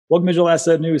Welcome to Digital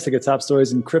Asset News. Take the top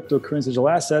stories in cryptocurrency digital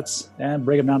assets and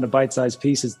break them down to bite-sized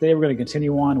pieces. Today we're going to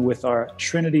continue on with our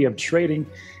Trinity of trading.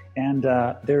 And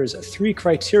there's 3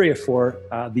 criteria for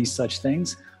these such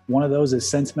things. One of those is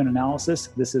sentiment analysis.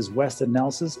 This is Weston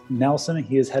Nelson.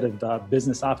 He is head of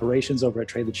business operations over at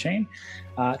Trade the Chain.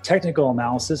 Technical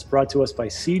analysis brought to us by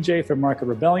CJ from Market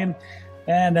Rebellion.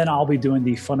 And then I'll be doing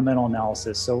the fundamental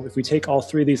analysis. So if we take all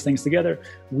 3 of these things together,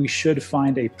 we should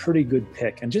find a pretty good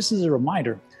pick. And just as a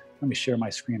reminder, let me share my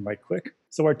screen right quick.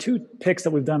 So our 2 picks that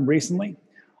we've done recently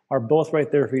are both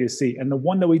right there for you to see. And the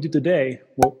one that we do today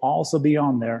will also be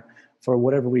on there for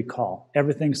whatever we call.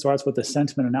 Everything starts with the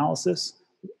sentiment analysis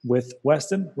with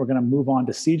Weston. We're gonna move on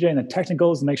to CJ and the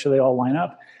technicals to make sure they all line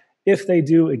up. If they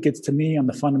do, it gets to me on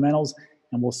the fundamentals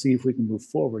and we'll see if we can move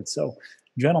forward. So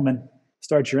gentlemen,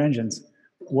 start your engines.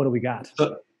 What do we got?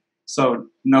 So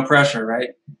no pressure, right?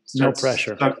 No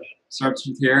pressure. Starts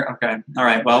with here. Okay. All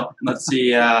right. Well, let's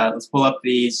see. Let's pull up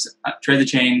the Trade the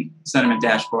Chain sentiment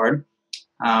dashboard.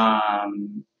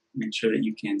 Make sure that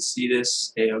you can see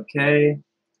this A-OK.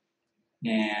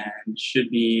 And should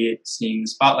be seeing the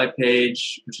spotlight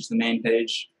page, which is the main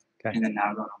page. Okay. And then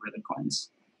now going over the coins.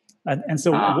 And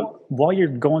so while you're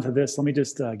going through this, let me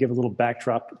just give a little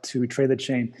backdrop to Trade the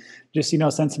Chain. Just so you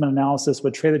know, sentiment analysis,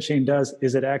 what Trade the Chain does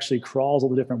is it actually crawls all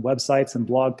the different websites and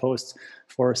blog posts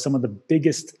for some of the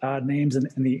biggest names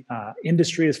in the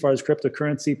industry as far as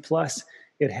cryptocurrency. Plus,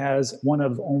 it has one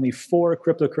of only 4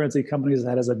 cryptocurrency companies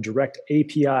that has a direct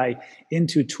API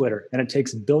into Twitter. And it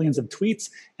takes billions of tweets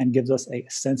and gives us a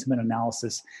sentiment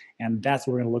analysis. And that's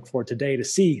what we're going to look for today to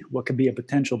see what could be a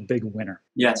potential big winner.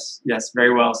 Yes,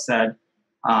 very well said.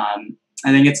 I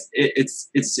think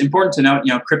it's important to note,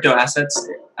 crypto assets,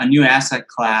 a new asset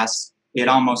class, it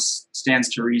almost stands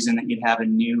to reason that you'd have a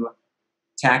new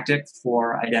tactic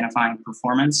for identifying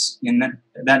performance in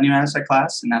that new asset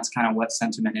class. And that's kind of what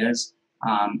sentiment is.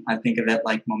 I think of it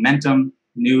like momentum,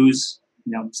 news,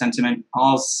 sentiment,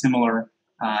 all similar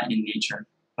in nature.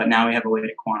 But now we have a way to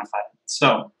quantify it.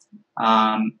 So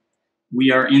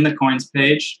we are in the coins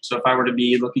page. So if I were to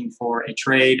be looking for a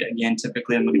trade, again,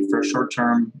 typically I'm looking for a short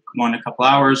term, 1 to a couple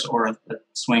hours, or a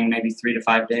swing maybe 3 to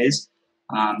 5 days.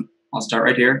 I'll start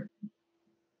right here.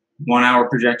 1 hour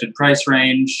projected price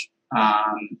range.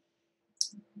 Kind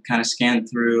of scan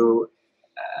through.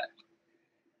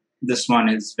 This one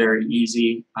is very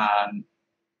easy.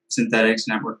 SYNTHETIX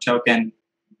network token.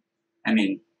 I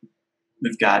mean,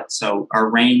 we've got, so our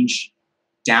range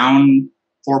down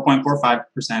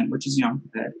 4.45%, which is,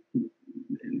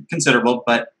 considerable,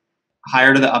 but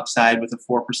higher to the upside with a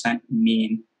 4%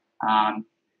 mean.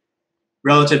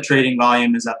 Relative trading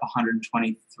volume is up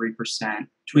 123%.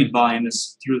 Tweet volume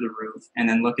is through the roof. And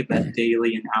then look at that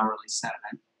daily and hourly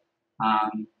sentiment.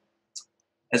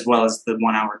 As well as the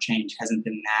 1 hour change hasn't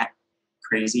been that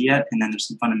crazy yet. And then there's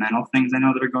some fundamental things I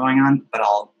know that are going on, but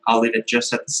I'll leave it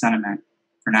just at the sentiment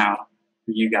for now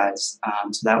for you guys.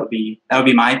 So that would be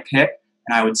my pick.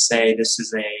 And I would say this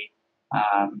is let's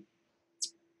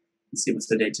see, what's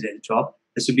the date today, the 12th?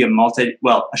 This would be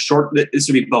this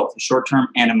would be both a short term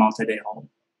and a multi-day hold.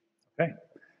 Okay.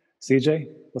 CJ,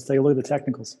 let's take a look at the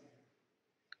technicals.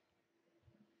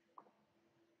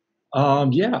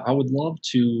 Yeah, I would love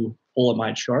to pull up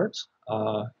my chart.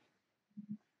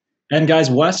 And guys,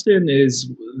 Weston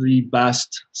is the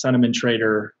best sentiment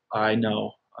trader I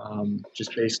know,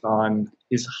 just based on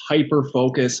his hyper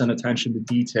focus and attention to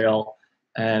detail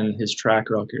and his track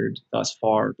record thus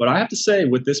far. But I have to say,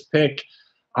 with this pick,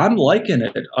 I'm liking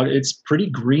it. It's pretty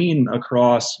green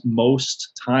across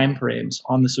most time frames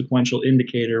on the sequential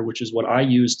indicator, which is what I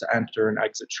use to enter and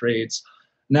exit trades.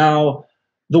 Now,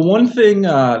 the one thing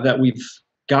that we've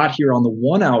got here on the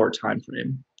 1 hour time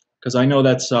frame, because I know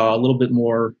that's a little bit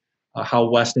more how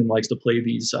Weston likes to play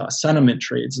these sentiment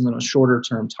trades and then a shorter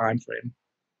term time frame.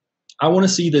 I want to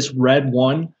see this red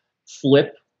 1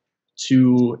 flip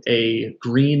to a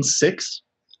green 6,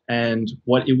 and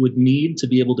what it would need to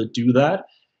be able to do that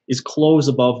is close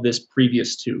above this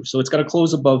previous 2. So it's got to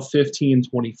close above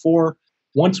 15.24.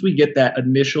 Once we get that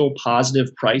initial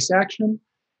positive price action,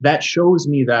 that shows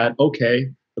me that, okay,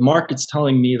 the market's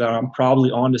telling me that I'm probably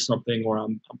onto something, or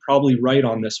I'm probably right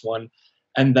on this one,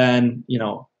 and then,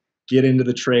 get into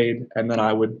the trade, and then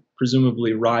I would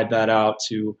presumably ride that out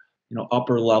to,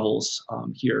 upper levels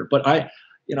here. But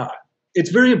it's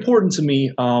very important to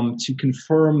me to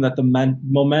confirm that the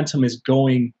momentum is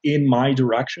going in my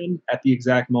direction at the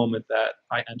exact moment that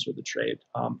I enter the trade.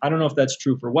 I don't know if that's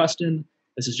true for Weston.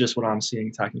 This is just what I'm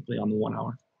seeing technically on the 1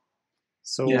 hour.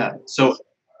 So yeah. So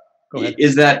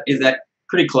is that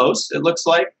pretty close? It looks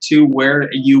like to where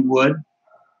you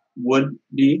would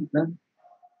be then.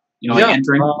 like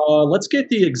entering? Let's get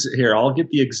the here. I'll get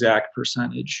the exact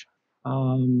percentage.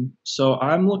 So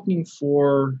I'm looking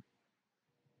for,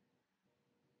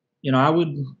 I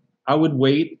would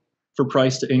wait for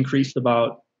price to increase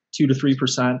about 2 to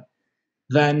 3%.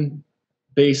 Then,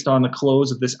 based on the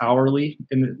close of this hourly,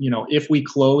 and if we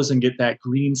close and get that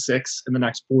green 6 in the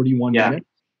next 41 minutes,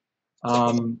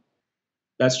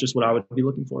 that's just what I would be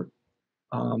looking for.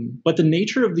 But the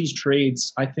nature of these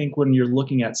trades, I think, when you're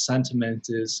looking at sentiment,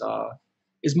 is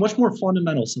much more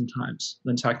fundamental sometimes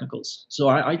than technicals. So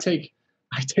I take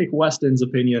Weston's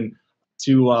opinion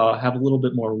to have a little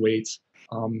bit more weight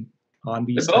on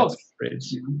these types of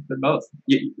trades. They're both.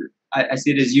 I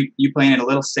see it as you playing it a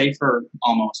little safer,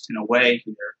 almost in a way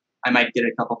here. I might get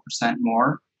a couple %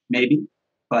 more, maybe,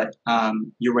 but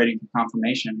you're waiting for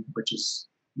confirmation, which is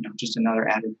just another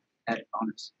added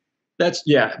bonus. That's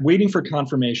waiting for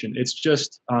confirmation. It's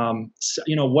just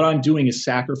what I'm doing is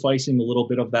sacrificing a little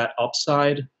bit of that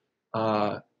upside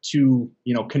to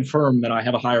confirm that I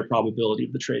have a higher probability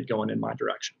of the trade going in my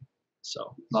direction.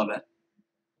 So love it.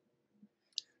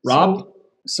 Rob,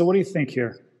 so what do you think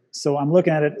here? So I'm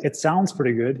looking at it. It sounds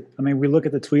pretty good. I mean, we look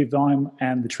at the tweet volume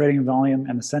and the trading volume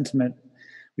and the sentiment.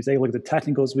 We take a look at the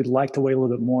technicals. We'd like to wait a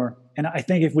little bit more. And I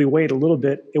think if we wait a little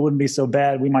bit, it wouldn't be so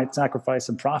bad. We might sacrifice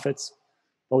some profits,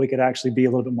 but we could actually be a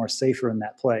little bit more safer in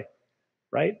that play,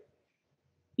 right?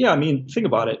 Yeah, I mean, think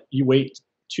about it. You wait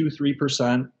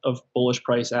 2-3% of bullish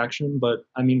price action, but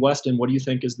I mean, Weston, what do you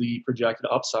think is the projected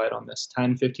upside on this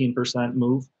 10-15%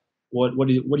 move? What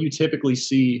do you typically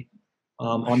see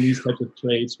on these types of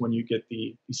trades when you get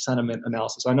the sentiment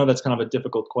analysis? I know that's kind of a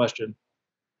difficult question.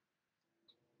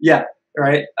 Yeah,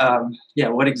 right.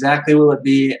 What exactly will it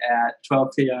be at 12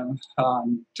 p.m.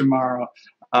 Tomorrow?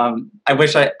 I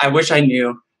wish I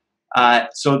knew.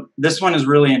 So this one is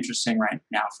really interesting right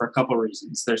now for a couple of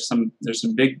reasons. There's some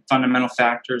big fundamental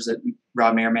factors that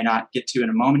Rob may or may not get to in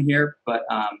a moment here, but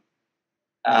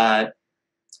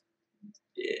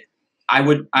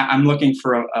I'm looking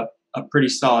for a pretty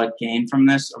solid gain from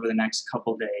this over the next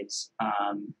couple days.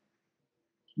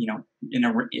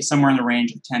 Somewhere in the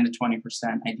range of 10 to 20%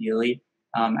 ideally.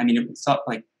 I mean, it's up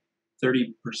like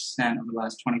 30% over the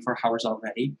last 24 hours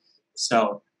already.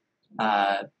 So,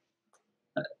 that's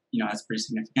pretty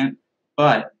significant.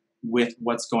 But with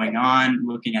what's going on,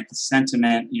 looking at the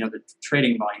sentiment, the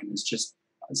trading volume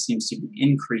seems to be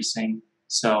increasing.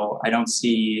 So I don't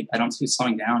see it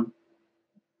slowing down.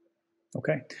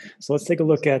 Okay, so let's take a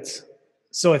look at.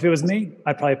 So if it was me,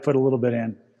 I'd probably put a little bit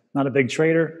in. Not a big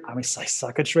trader. I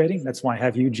suck at trading. That's why I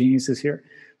have you geniuses here.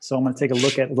 So I'm going to take a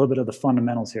look at a little bit of the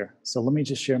fundamentals here. So let me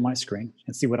just share my screen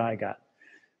and see what I got.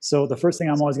 So the first thing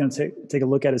I'm always going to take a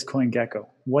look at is CoinGecko.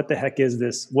 What the heck is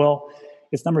this? Well,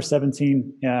 it's number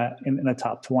 17 in the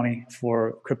top 20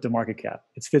 for crypto market cap.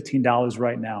 It's $15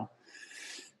 right now.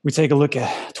 We take a look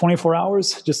at 24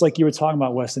 hours, just like you were talking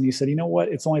about, Weston. You said, you know what?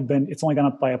 It's only gone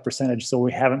up by a percentage, so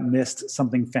we haven't missed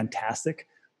something fantastic.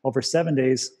 Over 7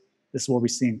 days, this is what we've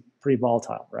seen. Pretty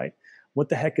volatile, right? What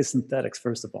the heck is SYNTHETIX,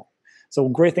 first of all? So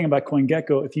great thing about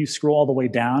CoinGecko, if you scroll all the way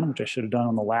down, which I should have done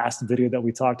on the last video that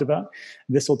we talked about,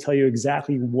 this will tell you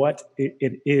exactly what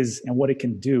it is and what it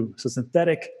can do. So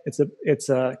SYNTHETIC, it's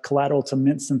a collateral to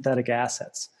mint synthetic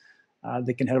assets.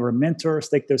 They can head over to Minter,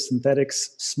 stake their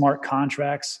synthetics, smart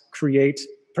contracts, create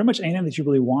pretty much anything that you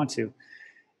really want to.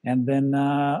 And then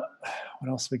what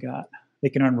else we got? They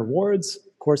can earn rewards.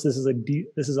 Of course, this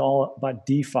is all about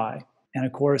DeFi. And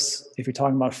of course, if you're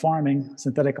talking about farming,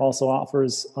 SYNTHETIC also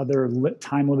offers other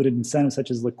time-limited incentives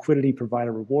such as liquidity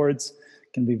provider rewards,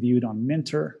 can be viewed on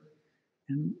Minter.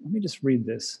 And let me just read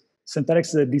this. SYNTHETIX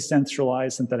is a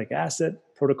decentralized synthetic asset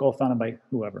protocol founded by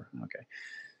whoever. Okay.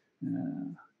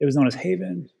 It was known as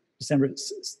Haven,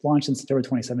 launched in September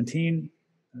 2017.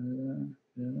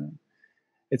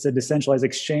 It's a decentralized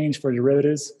exchange for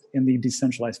derivatives in the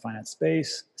decentralized finance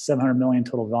space. 700 million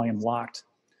total volume locked.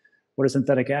 What are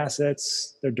synthetic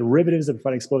assets? They're derivatives that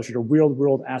provide exposure to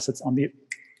real-world assets on the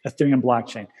Ethereum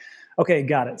blockchain. Okay,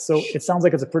 got it. So it sounds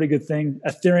like it's a pretty good thing.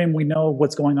 Ethereum, we know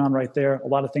what's going on right there. A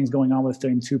lot of things going on with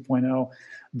Ethereum 2.0.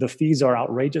 The fees are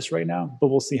outrageous right now, but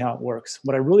we'll see how it works.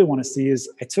 What I really want to see is,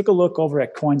 I took a look over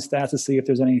at CoinStats to see if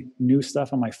there's any new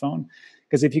stuff on my phone.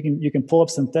 Because if you can pull up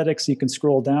SYNTHETIX, you can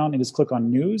scroll down and just click on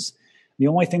news. The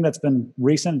only thing that's been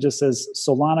recent just says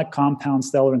Solana, Compound,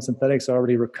 Stellar, and SYNTHETIX are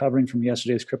already recovering from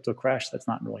yesterday's crypto crash. That's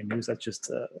not really news, that's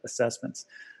just assessments.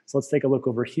 So let's take a lock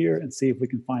over here and see if we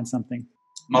can find something.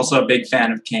 I'm also a big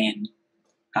fan of Kane,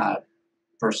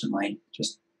 personally.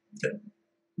 Just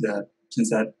the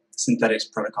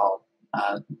SYNTHETIX protocol.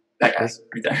 That guy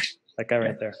right there. That guy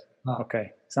right there.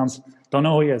 Okay. Don't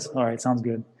know who he is. All right, sounds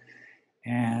good.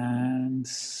 And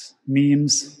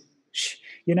memes.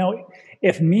 You know,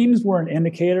 if memes were an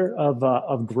indicator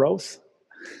of growth,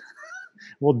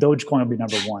 well, Dogecoin will be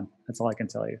number one. That's all I can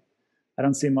tell you. I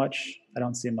don't see much. I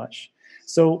don't see much.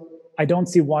 So I don't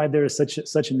see why there is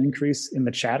such an increase in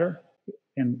the chatter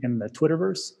in the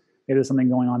Twitterverse. Maybe there's something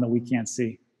going on that we can't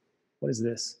see. What is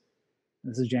this?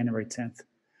 This is January 10th.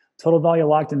 Total value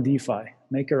locked in DeFi.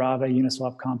 Maker, Aave,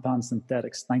 Uniswap, Compound,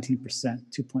 SYNTHETIX, 19%,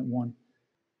 2.1.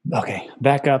 Okay,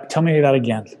 back up. Tell me that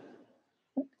again.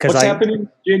 What's happening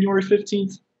January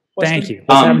 15th? Thank you.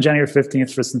 What's happening January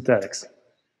 15th for SYNTHETIX?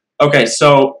 Okay,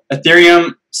 so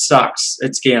Ethereum sucks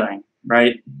at scaling,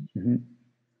 right? Mm-hmm.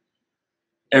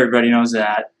 Everybody knows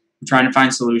that. I'm trying to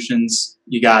find solutions.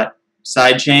 You got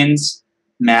sidechains,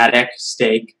 Mnemonic,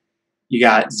 Stake. You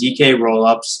got ZK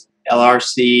rollups,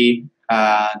 LRC,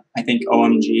 I think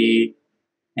OMG,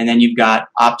 and then you've got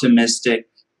Optimistic,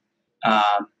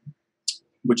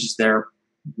 which is their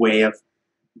way of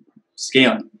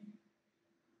scaling.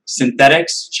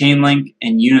 SYNTHETIX, Chainlink,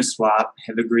 and Uniswap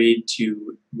have agreed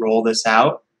to roll this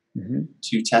out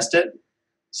to test it.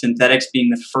 SYNTHETIX being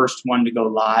the first one to go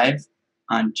live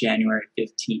on January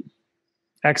 15th.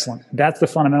 Excellent. That's the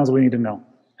fundamentals we need to know.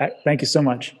 Thank you so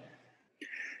much.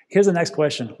 Here's the next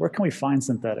question. Where can we find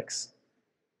SYNTHETIX? I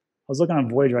was looking on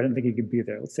Voyager. I didn't think you could be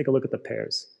there. Let's take a look at the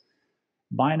pairs.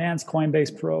 Binance,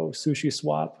 Coinbase Pro, Sushi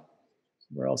Swap.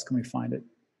 Where else can we find it?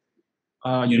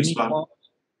 Uniswap.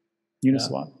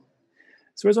 Uniswap. Yeah.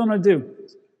 So here's what I'm going to do.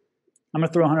 I'm going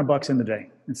to throw $100 in today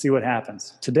and see what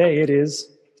happens. Today it is,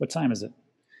 what time is it?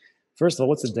 First of all,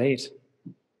 what's the date?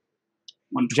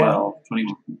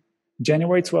 1/12/21.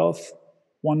 January 12th,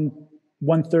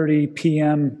 1:30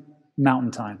 p.m.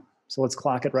 Mountain Time. So let's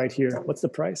clock it right here. What's the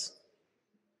price?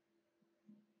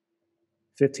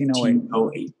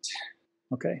 1508.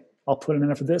 Okay, I'll put it in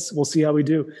there for this. We'll see how we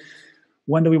do.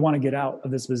 When do we want to get out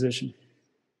of this position?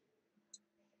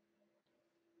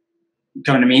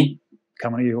 Coming to me?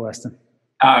 Coming to you, Weston.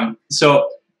 So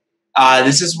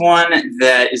this is one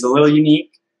that is a little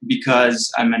unique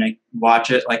because I'm going to watch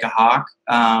it like a hawk.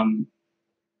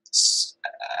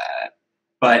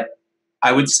 But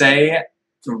I would say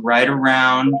right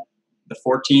around the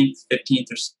 14th,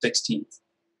 15th, or 16th.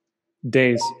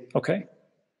 Days. Okay.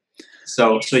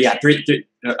 So yeah, three,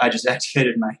 I just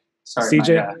activated my, sorry,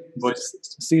 CJ, my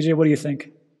voice. CJ, what do you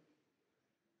think?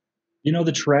 You know,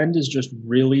 the trend is just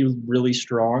really, really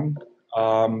strong.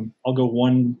 I'll go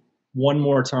one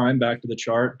more time back to the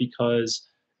chart because,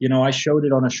 you know, I showed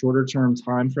it on a shorter term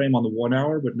time frame on the 1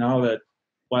 hour, but now that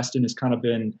Weston has kind of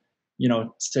been, you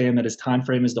know, saying that his time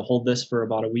frame is to hold this for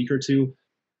about a week or two,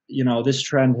 you know, this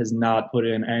trend has not put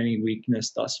in any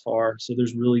weakness thus far. So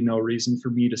there's really no reason for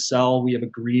me to sell. We have a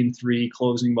green 3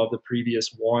 closing above the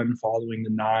previous 1 following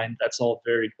the 9. That's all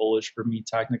very bullish for me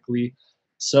technically.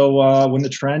 So when the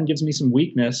trend gives me some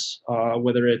weakness,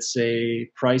 whether it's a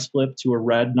price flip to a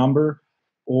red number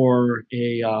or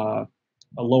a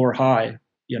lower high,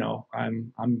 you know,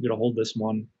 I'm going to hold this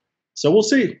one. So we'll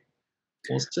see.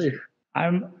 We'll see.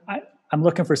 I'm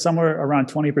looking for somewhere around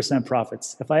 20%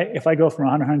 profits. If I go from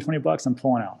 $120, I'm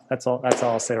pulling out. That's all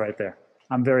I'll say right there.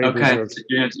 I'm very reserved. So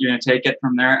you're gonna take it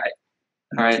from there.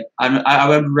 All right. I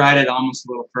would ride it almost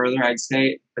a little further, I'd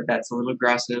say, but that's a little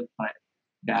aggressive. But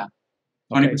yeah,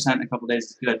 20% in a couple of days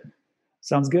is good.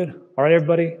 Sounds good. All right,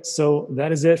 everybody. So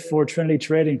that is it for Trinity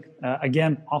Trading.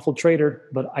 Again, awful trader,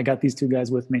 but I got these two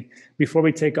guys with me. Before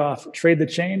we take off, Trade the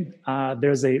Chain.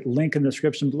 There's a link in the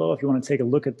description below if you want to take a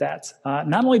look at that.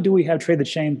 Not only do we have Trade the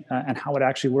Chain and how it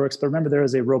actually works, but remember there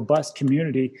is a robust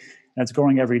community that's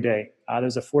growing every day.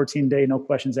 There's a 14-day no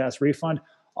questions asked refund.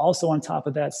 Also on top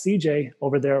of that, CJ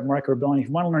over there at Market Rebellion, if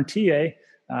you want to learn TA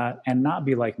and not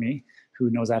be like me, who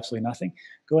knows absolutely nothing,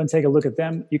 go ahead and take a look at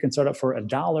them. You can start up for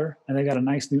 $1, and they got a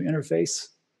nice new interface.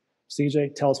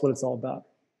 CJ, tell us what it's all about.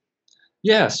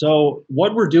 Yeah, so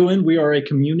what we're doing, we are a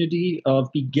community of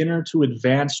beginner to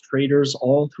advanced traders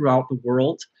all throughout the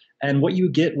world. And what you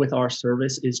get with our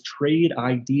service is trade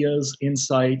ideas,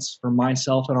 insights from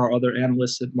myself and our other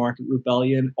analysts at Market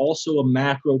Rebellion. Also a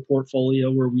macro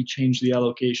portfolio where we change the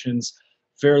allocations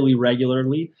fairly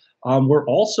regularly. We're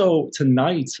also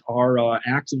tonight are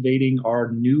activating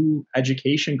our new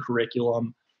education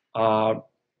curriculum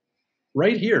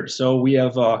right here. So we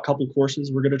have a couple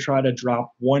courses. We're going to try to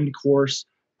drop 1 course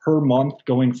per month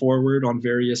going forward on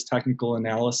various technical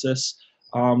analysis.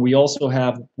 We also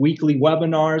have weekly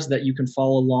webinars that you can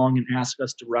follow along and ask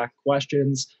us direct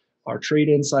questions, our trade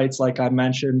insights, like I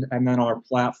mentioned, and then our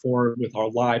platform with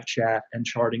our live chat and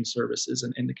charting services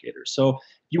and indicators. So if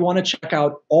you want to check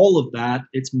out all of that,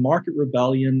 it's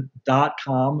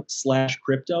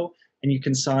marketrebellion.com/crypto. and you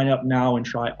can sign up now and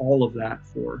try all of that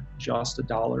for just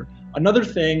 $1. Another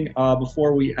thing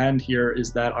before we end here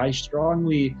is that I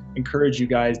strongly encourage you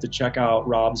guys to check out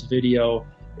Rob's video.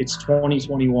 It's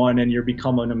 2021 and you're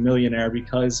becoming a millionaire,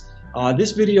 because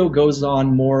this video goes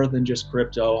on more than just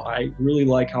crypto. I really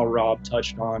like how Rob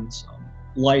touched on some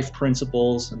life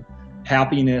principles and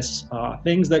happiness,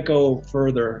 things that go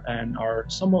further and are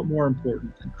somewhat more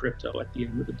important than crypto at the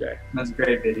end of the day. That's a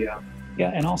great video.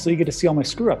 Yeah, and also you get to see all my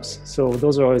screw-ups. So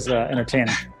those are always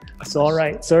entertaining. So all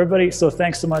right, so everybody, so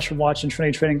thanks so much for watching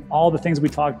Trinity Trading. All the things we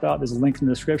talked about, there's a link in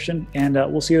the description, and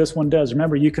we'll see how this one does.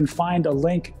 Remember, you can find a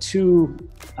link to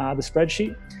the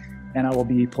spreadsheet, and I will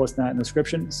be posting that in the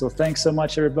description. So thanks so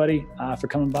much, everybody, for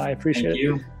coming by. I appreciate it. Thank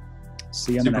you.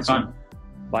 See you on the next one.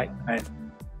 Bye. Bye.